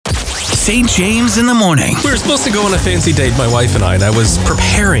St. James in the Morning. We were supposed to go on a fancy date, my wife and I was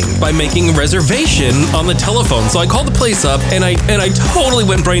preparing by making a reservation on the telephone. So I called the place up, and I totally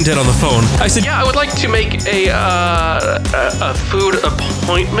went brain dead on the phone. I said, "Yeah, I would like to make a food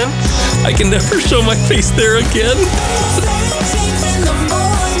appointment." I can never show my face there again.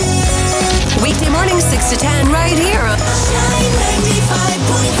 Weekday mornings 6 to 10 right here.